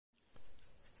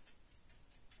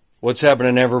What's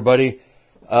happening, everybody?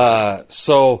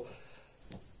 So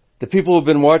the people who've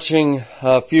been watching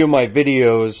a few of my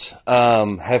videos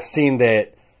have seen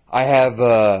that I have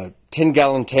a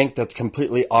 10-gallon tank that's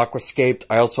completely aquascaped.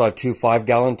 I also have two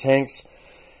 5-gallon tanks.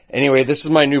 Anyway, this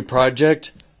is my new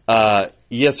project.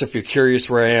 Yes, if you're curious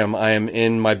where I am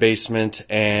in my basement,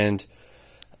 and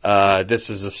this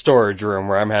is a storage room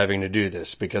where I'm having to do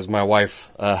this because my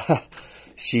wife,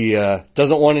 she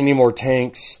doesn't want any more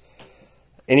tanks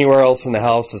anywhere else in the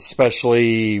house,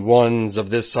 especially ones of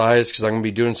this size, because I'm going to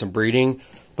be doing some breeding.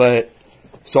 But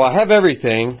so I have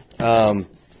everything. The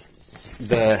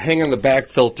hang on the back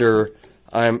filter,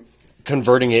 I'm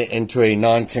converting it into a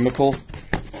non-chemical.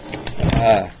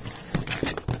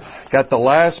 Got the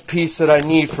last piece that I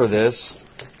need for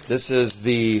this. This is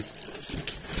the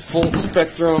full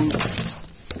spectrum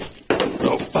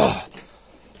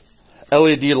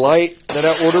LED light that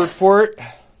I ordered for it.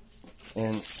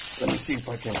 And let me see if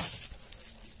I can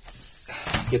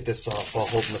get this off while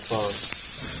holding the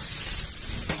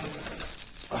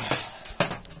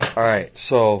phone. Alright,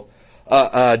 so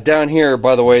down here,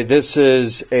 by the way, this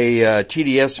is a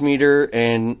TDS meter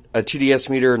and a pH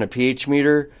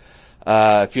meter.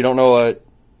 If you don't know,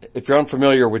 if you're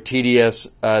unfamiliar with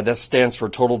TDS, that stands for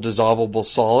total dissolvable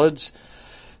solids.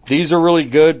 These are really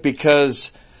good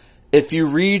because if you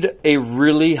read a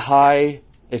really high,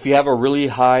 if you have a really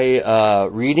high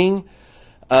reading,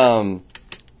 you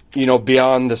know,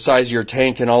 beyond the size of your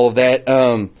tank and all of that,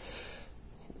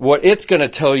 what it's going to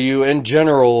tell you in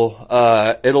general,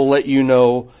 it'll let you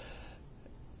know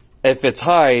if it's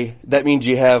high. That means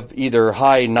you have either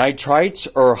high nitrites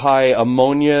or high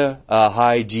ammonia,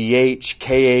 high GH,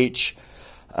 KH.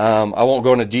 I won't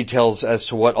go into details as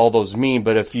to what all those mean,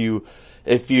 but if you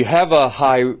have a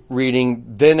high reading,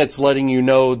 then it's letting you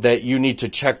know that you need to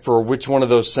check for which one of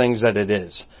those things that it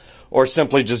is. Or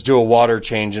simply just do a water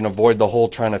change and avoid the whole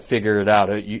trying to figure it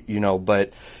out, you know.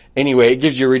 But anyway, it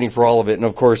gives you a reading for all of it. And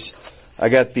of course, I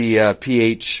got the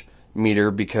pH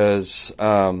meter because, you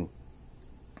know,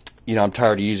 I'm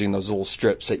tired of using those little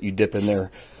strips that you dip in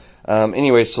there.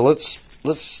 Anyway, so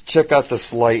let's check out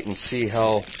this light and see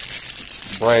how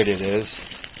bright it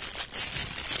is.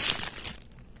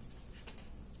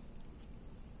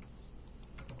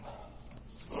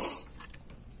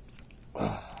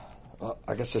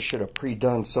 I guess I should have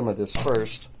pre-done some of this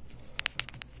first.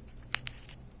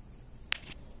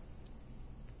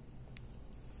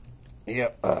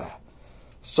 Yep.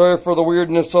 Sorry for the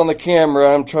weirdness on the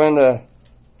camera. I'm trying to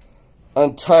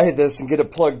untie this and get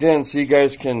it plugged in so you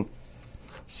guys can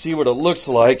see what it looks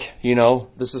like. You know,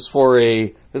 this is a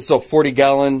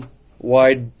 40-gallon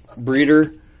wide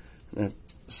breeder. I'm gonna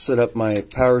set up my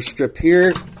power strip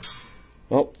here.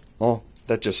 Oh,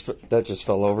 that just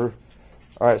fell over.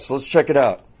 All right, so let's check it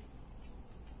out.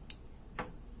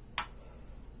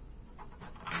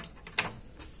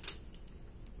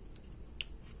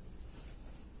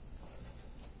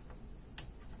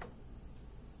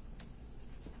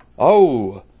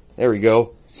 Oh, there we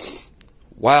go.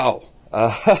 Wow.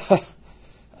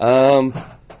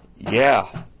 Yeah.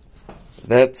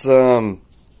 That's gonna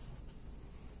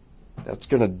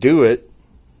do it.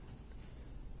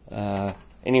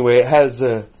 Anyway, it has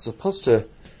supposed to.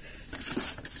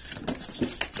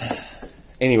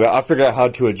 Anyway, I'll figure out how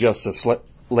to adjust this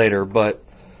later, but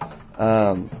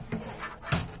oh,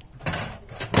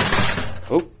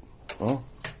 well,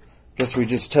 guess we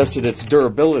just tested its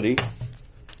durability.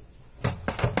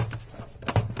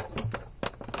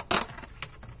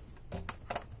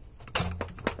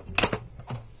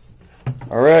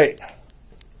 All right.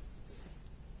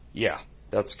 Yeah,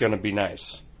 that's going to be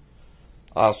nice.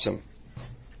 Awesome.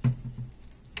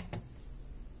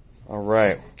 All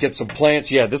right, get some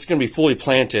plants. Yeah, this is going to be fully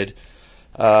planted.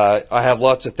 I have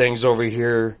lots of things over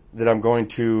here that I'm going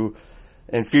to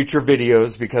in future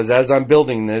videos because as I'm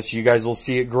building this, you guys will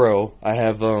see it grow. I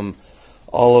have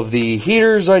all of the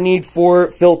heaters I need for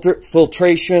it,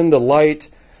 filtration, the light,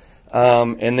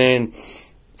 and then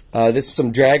this is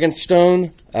some dragon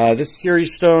stone. This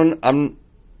series stone,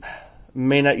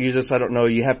 may not use this. I don't know.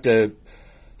 You have to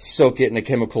soak it in a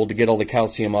chemical to get all the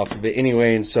calcium off of it.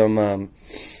 Anyway, and some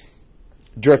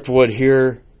driftwood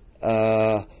here. You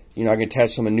know, I can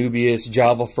attach some Anubias,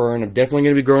 Java fern. I'm definitely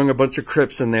going to be growing a bunch of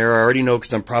crypts in there. I already know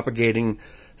because I'm propagating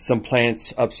some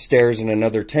plants upstairs in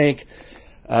another tank.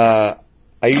 I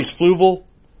use Fluval.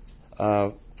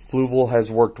 Fluval has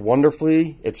worked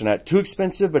wonderfully. It's not too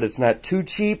expensive, but it's not too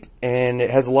cheap, and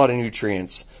it has a lot of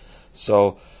nutrients.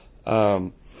 So,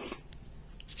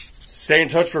 stay in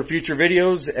touch for future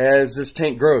videos as this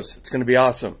tank grows. It's going to be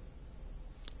awesome.